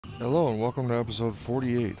Hello and welcome to episode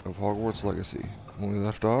 48 of Hogwarts Legacy. When we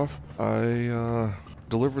left off, I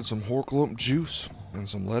delivered some Horklump juice and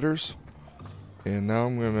some letters, and now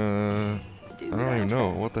I'm gonna... I don't even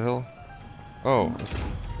know, what the hell? Oh, it's a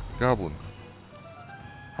goblin.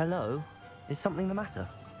 Hello? Is something the matter?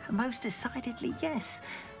 Most decidedly, yes.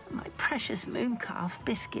 My precious mooncalf,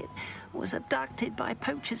 Biscuit, was abducted by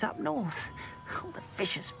poachers up north. Oh, the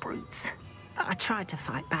vicious brutes. I tried to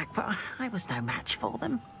fight back, but I was no match for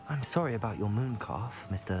them. I'm sorry about your mooncalf,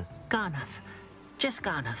 Mr. Garnuff. Just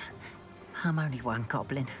Garnuff. I'm only one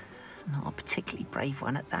goblin. Not a particularly brave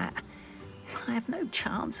one at that. I have no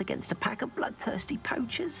chance against a pack of bloodthirsty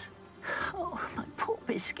poachers. Oh, my poor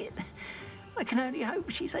Biscuit. I can only hope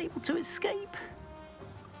she's able to escape.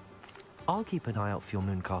 I'll keep an eye out for your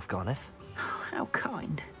mooncalf, Garniff. Oh, how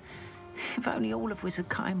kind. If only all of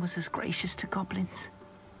Wizardkind was as gracious to goblins.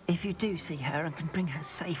 If you do see her and can bring her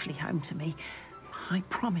safely home to me, I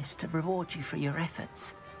promise to reward you for your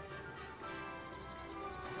efforts.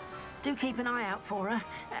 Do keep an eye out for her,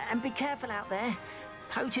 and be careful out there.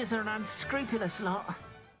 Poachers are an unscrupulous lot.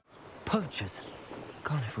 Poachers?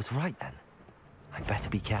 Garniff was right then. I'd better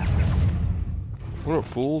be careful. What up,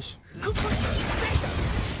 fools?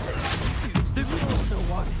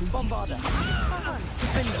 Bombarder!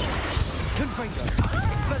 Defender! Confringo!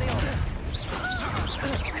 Expelliarmus!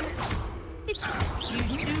 It's you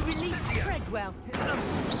new release, Treadwell.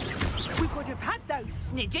 We would have had those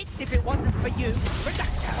snidgets if it wasn't for you.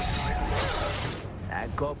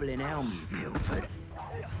 That goblin helm you pilfered.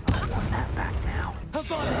 I want that back now.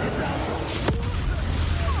 Bombarder!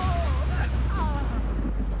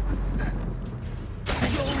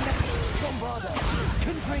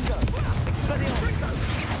 Confringo! Expelliarmus!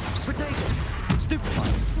 Protego! Stupefy!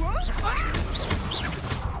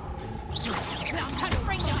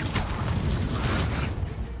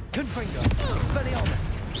 Confringo! Expelliarmus!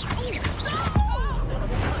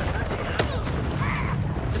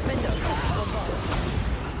 Defender! Bombarder!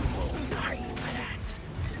 Pray for that.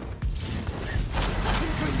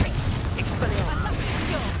 Confringo! Expelliarmus!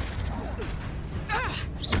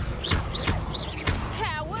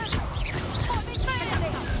 Coward!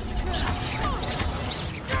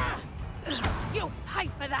 You'll pay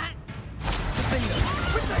for that!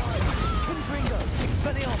 Confringo!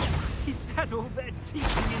 Expelliarmus! Is that all they're teaching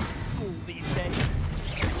in school these days?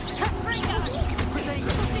 Confringo!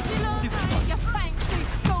 Protego! Did you learn that at your fancy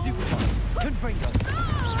school? Stupefy! Confringo!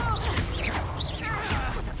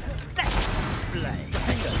 Play.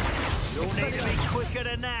 You'll need to be quicker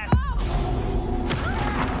than that.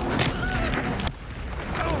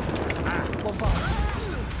 Bombarder!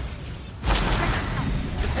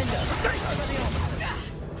 Defender! Expelliarmus!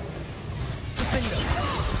 Defender!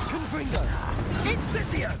 Confringo!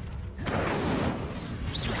 Incendio!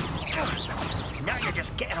 Now you're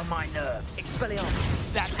just getting on my nerves.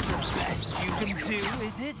 Expelliarmus! That's the best you can do,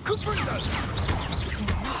 is it? Confringo!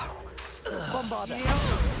 Bombarder!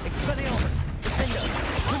 Expelliarmus! Defender!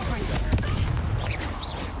 Confringo!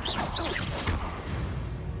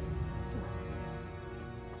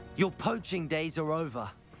 Your poaching days are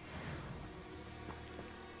over.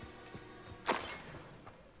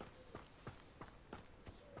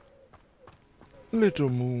 Little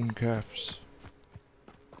mooncalves.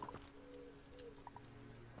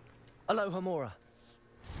 Aloha Mora.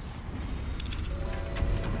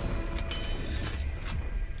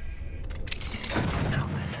 Now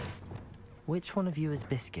then, which one of you is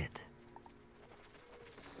Biscuit?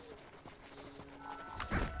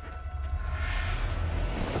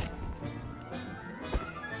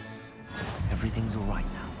 Everything's all right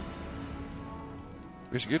now.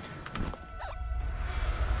 Biscuit?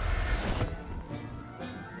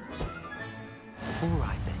 All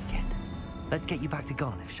right, Biscuit. Let's get you back to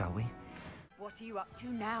Garniff, shall we? What are you up to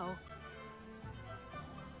now?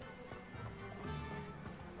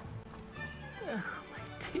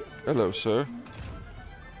 Hello, sir.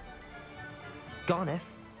 Garniff,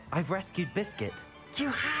 I've rescued Biscuit. You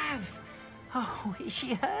have? Oh, is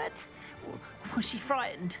she hurt? Was she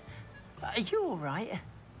frightened? Are you all right?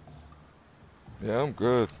 Yeah, I'm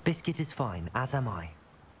good. Biscuit is fine, as am I.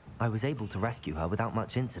 I was able to rescue her without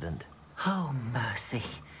much incident. Oh, mercy.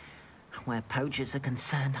 Where poachers are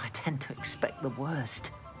concerned, I tend to expect the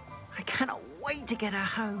worst. I cannot wait to get her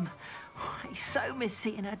home. I so miss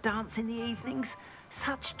seeing her dance in the evenings.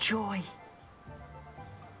 Such joy.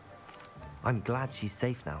 I'm glad she's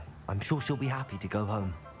safe now. I'm sure she'll be happy to go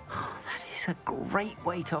home. Oh, that is a great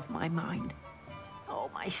weight off my mind.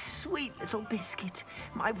 Oh, my sweet little Biscuit,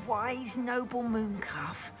 my wise, noble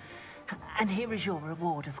mooncalf. And here is your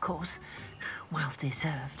reward, of course. Well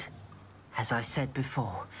deserved. As I said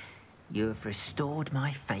before, You have restored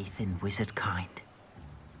my faith in wizard kind.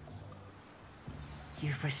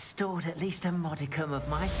 You've restored at least a modicum of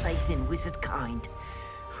my faith in wizard kind.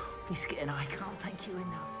 Biscuit and I can't thank you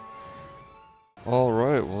enough.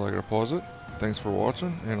 Alright, well I gotta pause it. Thanks for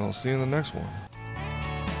watching, and I'll see you in the next one.